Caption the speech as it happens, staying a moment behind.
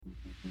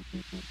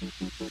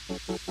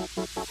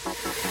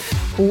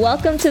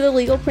Welcome to the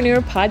Legalpreneur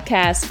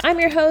Podcast.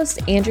 I'm your host,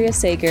 Andrea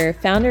Sager,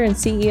 founder and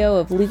CEO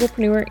of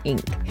Legalpreneur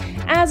Inc.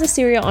 As a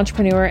serial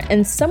entrepreneur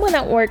and someone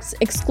that works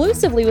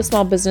exclusively with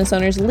small business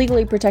owners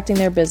legally protecting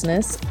their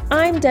business,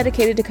 I'm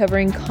dedicated to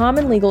covering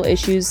common legal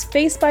issues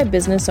faced by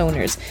business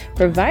owners,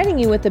 providing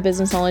you with the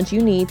business knowledge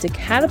you need to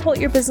catapult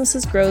your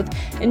business's growth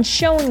and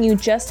showing you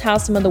just how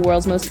some of the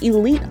world's most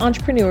elite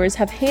entrepreneurs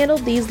have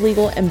handled these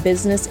legal and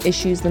business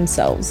issues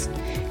themselves.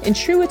 In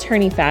true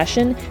attorney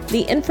fashion,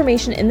 the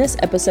information in this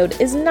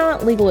episode is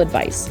not legal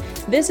advice.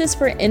 This is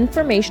for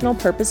informational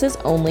purposes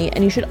only,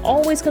 and you should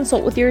always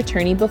consult with your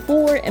attorney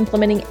before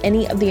implementing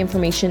any of the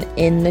information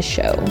in the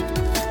show.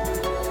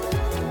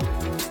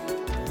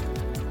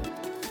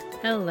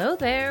 Hello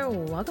there.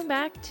 Welcome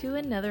back to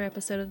another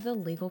episode of the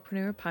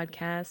Legalpreneur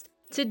Podcast.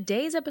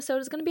 Today's episode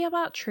is going to be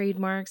about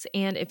trademarks,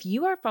 and if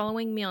you are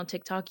following me on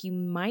TikTok, you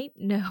might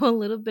know a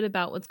little bit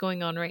about what's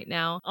going on right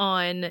now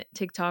on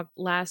TikTok.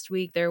 Last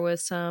week, there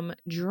was some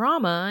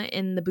drama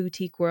in the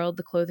boutique world,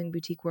 the clothing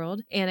boutique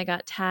world, and I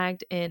got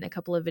tagged in a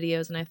couple of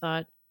videos, and I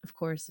thought, of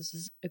course, this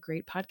is a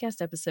great podcast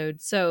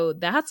episode. So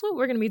that's what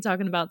we're going to be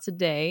talking about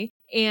today,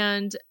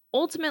 and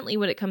ultimately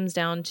what it comes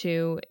down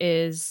to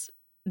is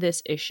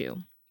this issue.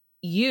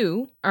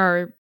 You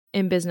are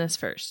in business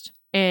first,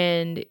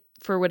 and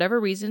for whatever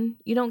reason,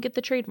 you don't get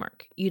the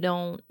trademark. You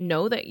don't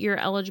know that you're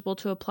eligible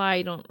to apply.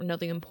 You don't know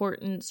the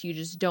importance. You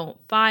just don't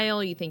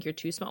file. You think you're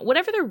too small.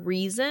 Whatever the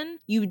reason,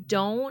 you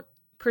don't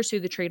pursue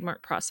the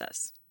trademark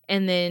process.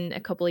 And then a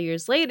couple of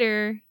years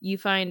later, you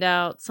find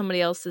out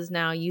somebody else is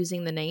now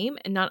using the name.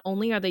 And not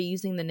only are they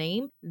using the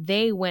name,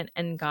 they went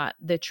and got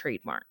the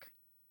trademark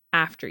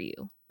after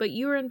you. But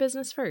you were in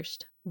business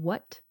first.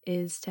 What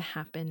is to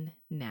happen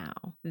now?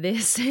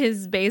 This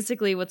is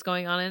basically what's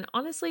going on. And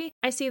honestly,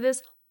 I see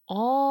this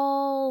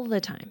all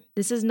the time.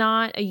 This is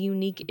not a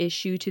unique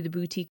issue to the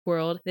boutique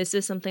world. This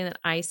is something that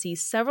I see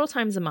several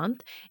times a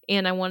month,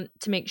 and I want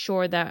to make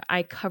sure that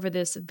I cover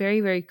this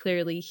very, very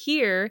clearly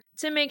here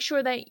to make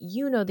sure that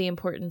you know the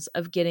importance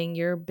of getting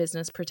your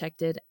business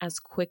protected as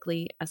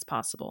quickly as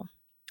possible.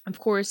 Of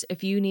course,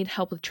 if you need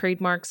help with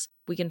trademarks,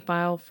 we can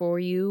file for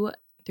you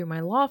through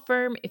my law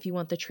firm. If you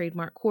want the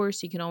trademark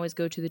course, you can always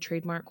go to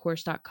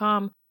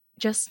thetrademarkcourse.com.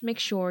 Just make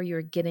sure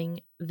you're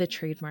getting the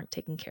trademark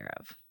taken care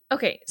of.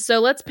 Okay, so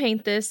let's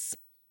paint this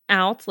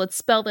out. Let's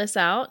spell this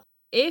out.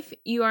 If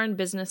you are in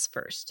business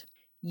first,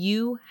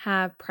 you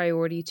have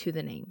priority to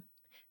the name.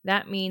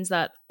 That means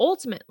that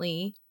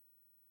ultimately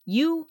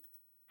you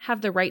have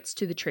the rights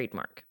to the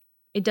trademark.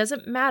 It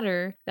doesn't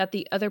matter that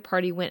the other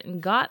party went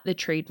and got the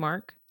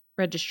trademark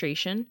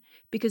registration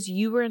because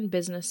you were in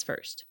business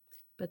first.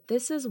 But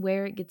this is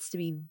where it gets to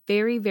be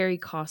very, very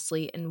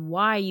costly and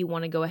why you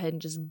want to go ahead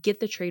and just get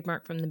the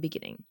trademark from the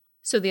beginning.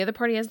 So the other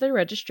party has their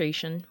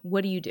registration.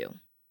 What do?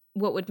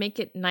 What would make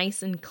it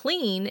nice and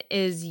clean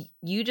is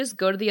you just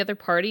go to the other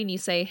party and you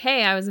say,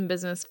 hey, I was in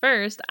business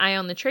first. I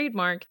own the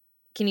trademark.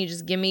 Can you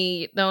just give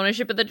me the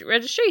ownership of the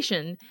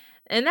registration?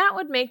 And that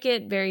would make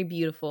it very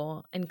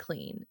beautiful and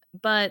clean.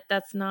 But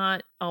that's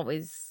not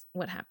always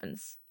what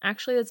happens.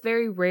 Actually, that's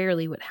very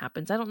rarely what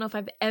happens. I don't know if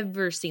I've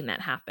ever seen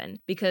that happen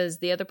because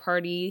the other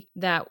party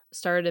that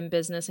started in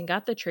business and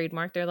got the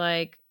trademark, they're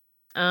like,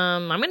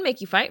 I'm going to make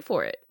you fight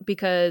for it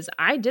because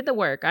I did the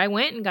work. I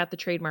went and got the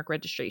trademark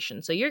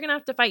registration. So you're going to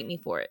have to fight me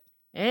for it.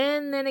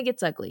 And then it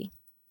gets ugly.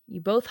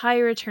 You both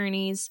hire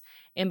attorneys.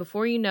 And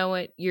before you know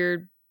it,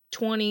 you're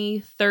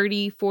 $20,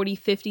 $30, $40,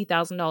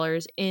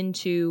 $50,000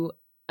 into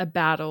a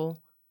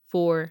battle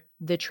for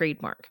the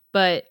trademark.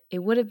 But it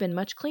would have been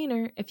much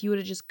cleaner if you would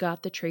have just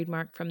got the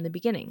trademark from the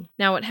beginning.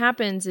 Now what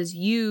happens is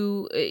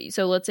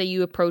so let's say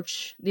you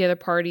approach the other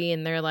party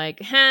and they're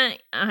like, I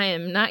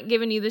am not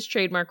giving you this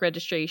trademark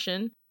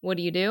registration. What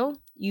do?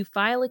 You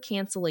file a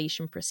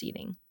cancellation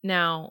proceeding.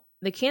 Now,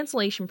 the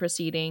cancellation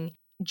proceeding,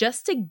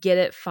 just to get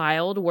it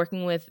filed,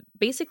 working with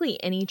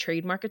basically any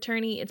trademark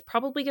attorney, it's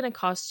probably going to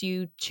cost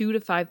you $2,000 to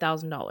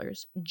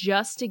 $5,000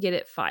 just to get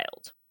it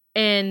filed.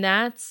 And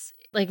that's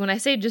like when I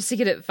say just to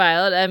get it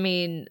filed, I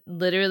mean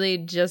literally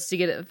just to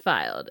get it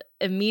filed.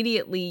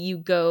 Immediately you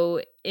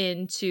go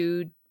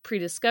into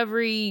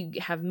pre-discovery,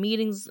 you have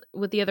meetings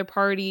with the other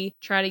party,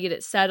 try to get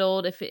it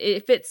settled. If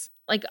it's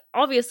like,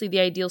 obviously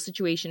the ideal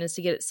situation is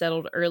to get it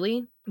settled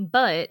early,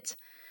 but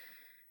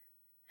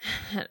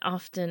that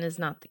often is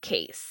not the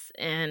case.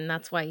 And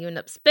that's why you end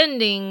up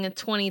spending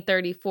 $20,000,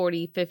 $30,000,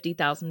 $40,000,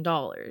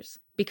 $50,000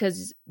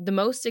 because the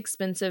most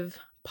expensive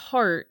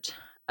part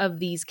of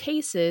these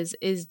cases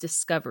is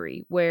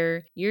discovery,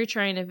 where you're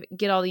trying to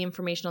get all the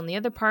information on the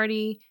other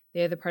party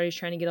is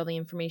trying to get all the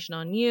information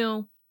on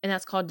you, and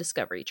that's called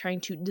discovery, trying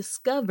to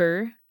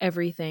discover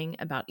everything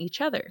about each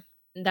other.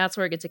 That's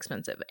where it gets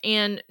expensive.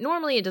 And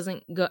normally it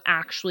doesn't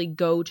actually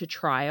go to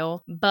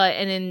trial,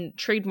 and in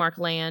trademark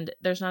land,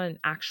 there's not an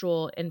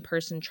actual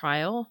in-person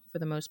trial for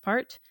the most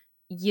part.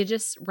 You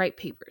just write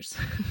papers.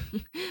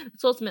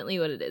 That's ultimately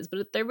what it is,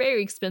 but they're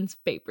very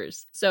expensive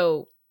papers.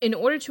 So in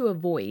order to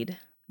avoid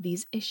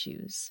these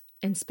issues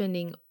and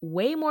spending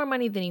way more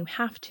money than you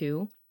have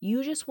to,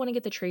 you just want to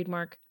get the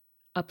trademark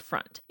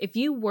upfront. If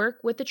you work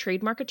with a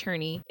trademark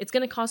attorney, it's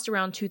going to cost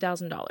around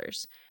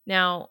 $2,000.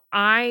 Now,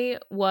 I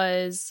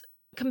was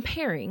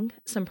comparing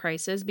some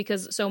prices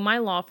because my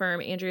law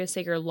firm, Andrea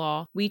Sager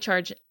Law, we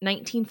charge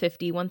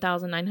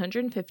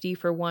 $1,950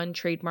 for one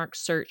trademark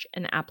search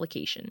and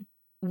application.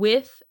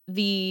 With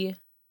the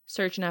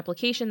search and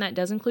application, that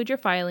does include your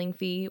filing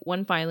fee,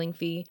 one filing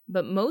fee,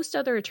 but most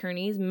other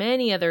attorneys,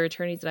 many other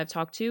attorneys that I've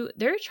talked to,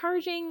 they're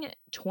charging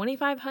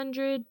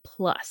 $2,500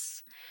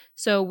 plus.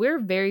 So we're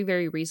very,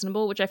 very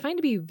reasonable, which I find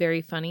to be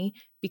very funny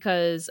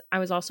because I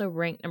was also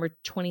ranked number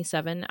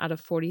 27 out of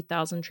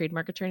 40,000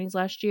 trademark attorneys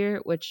last year,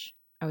 which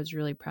I was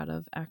really proud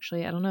of,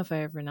 actually. I don't know if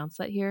I ever announced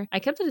that here. I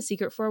kept it a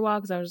secret for a while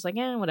because I was like,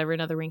 whatever,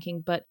 another ranking.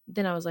 But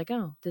then I was like,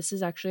 oh, this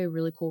is actually a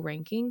really cool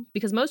ranking,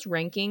 because most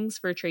rankings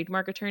for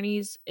trademark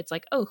attorneys, it's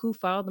like, oh, who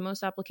filed the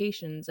most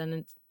applications?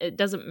 And it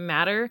doesn't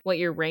matter what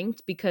you're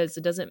ranked because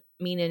it doesn't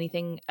mean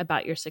anything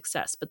about your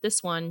success. But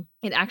this one,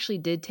 it actually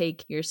did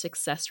take your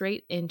success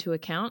rate into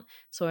account.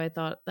 So I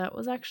thought that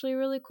was actually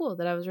really cool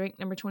that I was ranked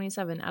number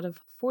 27 out of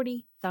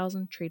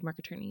 40,000 trademark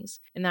attorneys.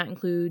 And that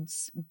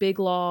includes big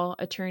law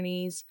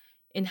attorneys,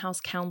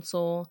 in-house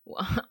counsel.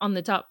 On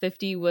the top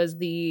 50 was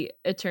the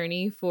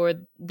attorney for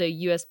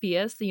the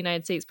USPS, the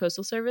United States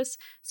Postal Service.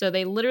 So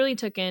they literally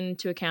took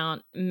into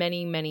account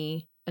many,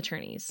 many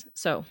attorneys.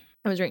 So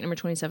I was ranked number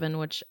 27,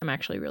 which I'm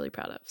actually really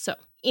proud of. So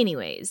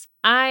anyways,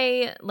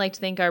 I like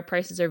to think our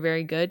prices are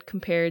very good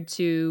compared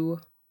to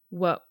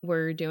what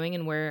we're doing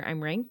and where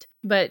I'm ranked.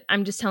 But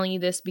I'm just telling you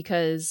this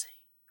because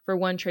for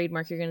one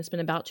trademark, you're going to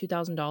spend about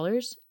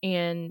 $2,000.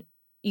 And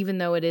even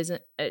though it is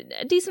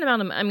a decent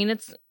amount of,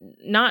 it's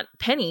not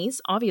pennies,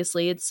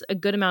 obviously, it's a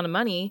good amount of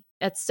money.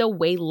 That's still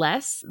way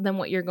less than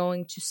what you're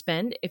going to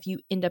spend if you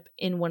end up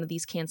in one of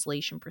these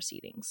cancellation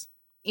proceedings.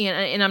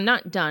 And I'm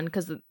not done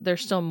because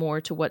there's still more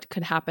to what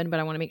could happen, but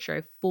I want to make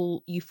sure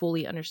you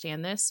fully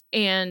understand this.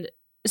 And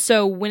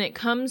so when it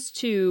comes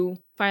to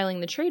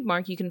filing the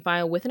trademark, you can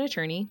file with an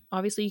attorney.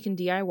 Obviously, you can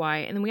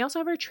DIY. And then we also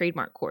have our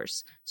trademark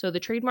course. So the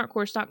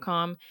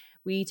trademarkcourse.com,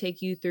 we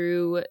take you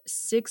through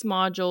 6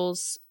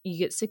 modules. You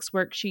get 6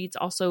 worksheets,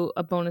 also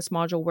a bonus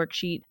module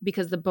worksheet,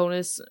 because the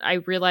bonus, I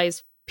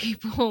realized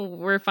people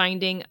were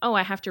finding, oh,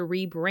 I have to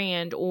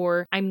rebrand,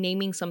 or I'm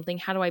naming something.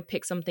 How do I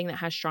pick something that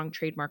has strong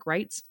trademark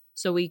rights?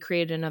 So we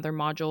created another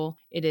module.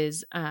 It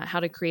is how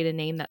to create a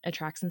name that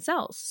attracts and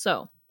sells.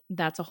 So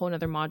that's a whole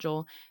nother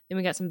module. Then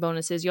we got some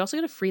bonuses. You also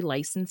get a free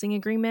licensing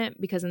agreement,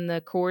 because in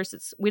the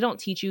course, we don't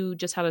teach you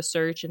just how to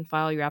search and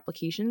file your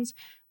applications.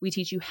 We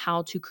teach you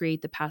how to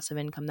create the passive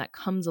income that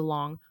comes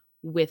along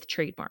with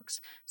trademarks.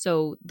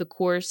 So the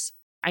course,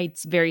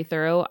 it's very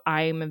thorough.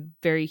 I'm a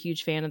very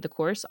huge fan of the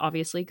course,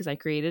 obviously, because I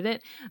created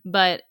it,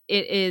 but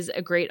it is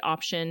a great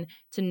option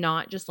to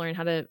not just learn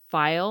how to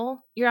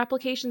file your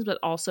applications, but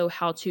also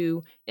how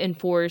to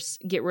enforce,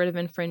 get rid of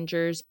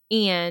infringers,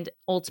 and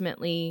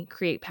ultimately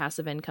create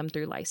passive income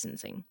through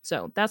licensing.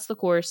 So that's the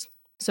course.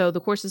 So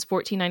the course is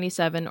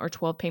 $14.97 or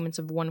 12 payments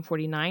of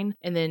 $149.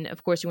 And then,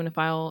 of course,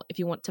 if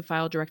you want to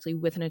file directly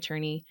with an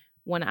attorney,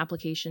 one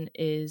application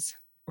is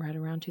right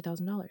around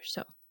 $2,000.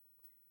 So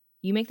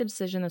you make the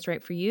decision that's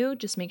right for you.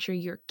 Just make sure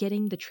you're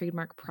getting the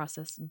trademark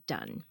process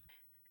done.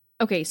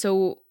 Okay,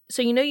 so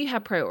you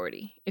have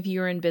priority if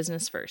you're in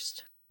business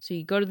first. So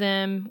you go to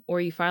them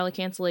or you file a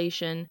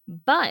cancellation.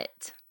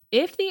 But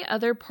if the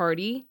other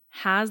party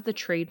has the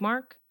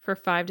trademark for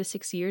 5 to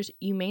 6 years,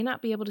 you may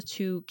not be able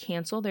to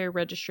cancel their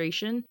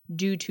registration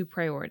due to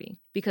priority.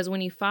 Because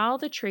when you file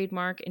the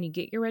trademark and you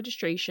get your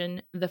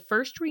registration, the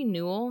first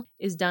renewal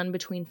is done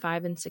between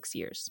 5 and 6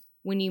 years.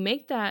 When you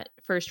make that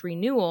first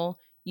renewal,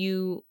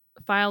 you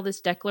file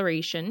this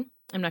declaration.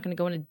 I'm not going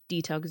to go into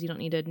detail because you don't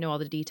need to know all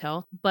the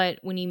detail. But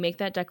when you make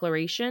that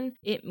declaration,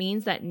 it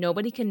means that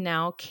nobody can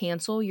now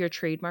cancel your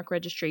trademark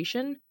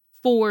registration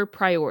for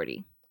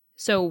priority.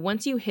 So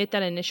once you hit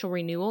that initial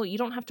renewal, you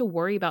don't have to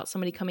worry about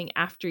somebody coming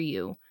after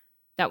you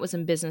that was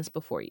in business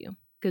before you,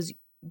 because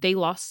they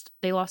lost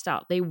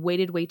out. They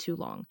waited way too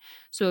long.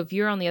 So if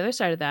you're on the other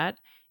side of that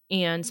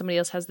and somebody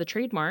else has the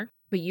trademark,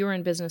 but you're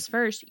in business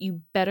first, you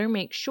better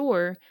make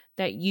sure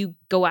that you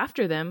go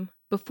after them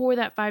before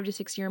that 5 to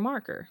 6 year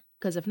marker.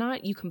 Because if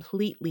not, you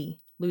completely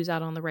lose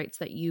out on the rights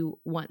that you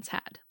once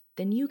had.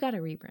 Then you got to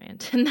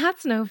rebrand, and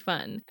that's no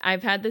fun.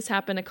 I've had this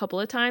happen a couple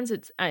of times.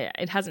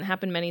 It hasn't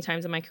happened many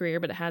times in my career,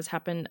 but it has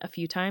happened a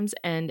few times,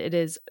 and it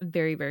is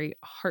very, very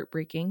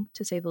heartbreaking,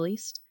 to say the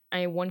least. I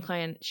had one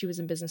client, she was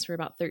in business for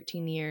about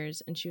 13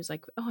 years, and she was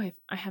like, oh,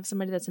 I have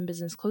somebody that's in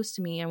business close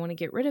to me. I want to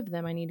get rid of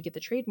them. I need to get the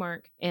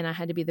trademark. And I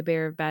had to be the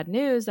bearer of bad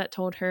news that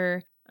told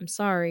her, I'm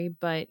sorry,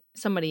 but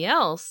somebody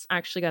else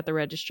actually got the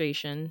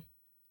registration,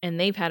 and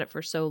they've had it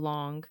for so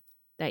long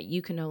that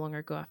you can no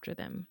longer go after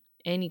them,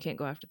 and you can't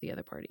go after the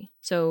other party.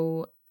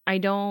 So I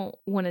don't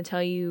want to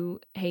tell you,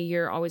 hey,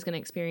 you're always going to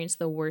experience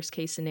the worst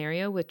case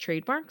scenario with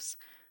trademarks,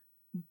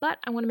 but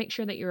I want to make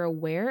sure that you're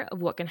aware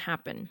of what can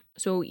happen.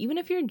 So even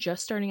if you're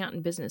just starting out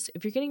in business,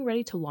 if you're getting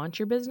ready to launch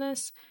your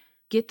business,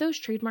 get those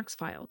trademarks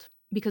filed.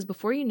 Because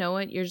before you know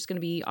it, you're just going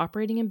to be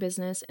operating in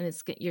business and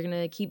you're going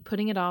to keep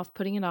putting it off.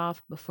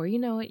 Before you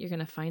know it, you're going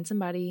to find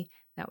somebody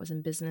that was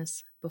in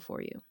business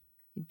before you.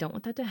 You don't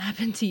want that to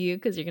happen to you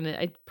because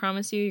I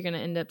promise you're going to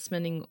end up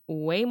spending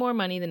way more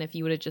money than if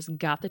you would have just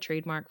got the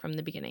trademark from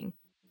the beginning.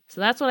 So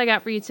that's what I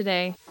got for you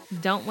today.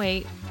 Don't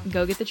wait.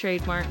 Go get the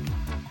trademark,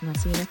 and I'll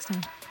see you next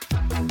time.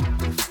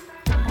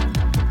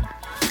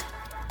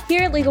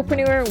 Here at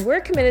Legalpreneur,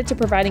 we're committed to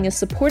providing a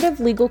supportive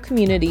legal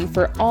community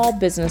for all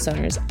business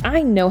owners.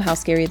 I know how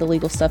scary the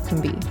legal stuff can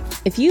be.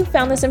 If you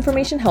found this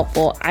information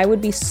helpful, I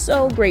would be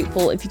so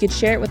grateful if you could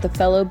share it with a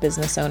fellow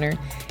business owner.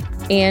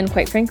 And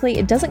quite frankly,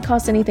 it doesn't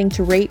cost anything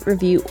to rate,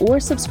 review, or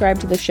subscribe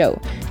to the show.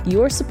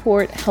 Your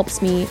support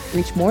helps me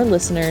reach more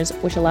listeners,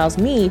 which allows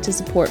me to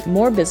support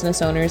more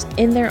business owners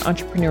in their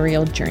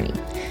entrepreneurial journey.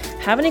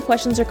 Have any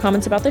questions or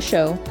comments about the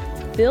show?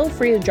 Feel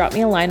free to drop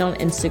me a line on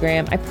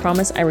Instagram. I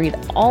promise I read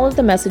all of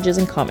the messages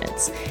and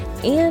comments.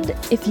 And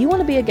if you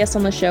want to be a guest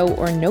on the show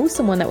or know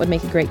someone that would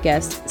make a great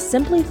guest,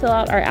 simply fill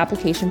out our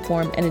application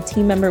form and a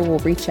team member will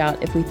reach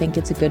out if we think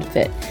it's a good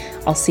fit.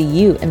 I'll see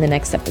you in the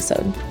next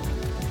episode.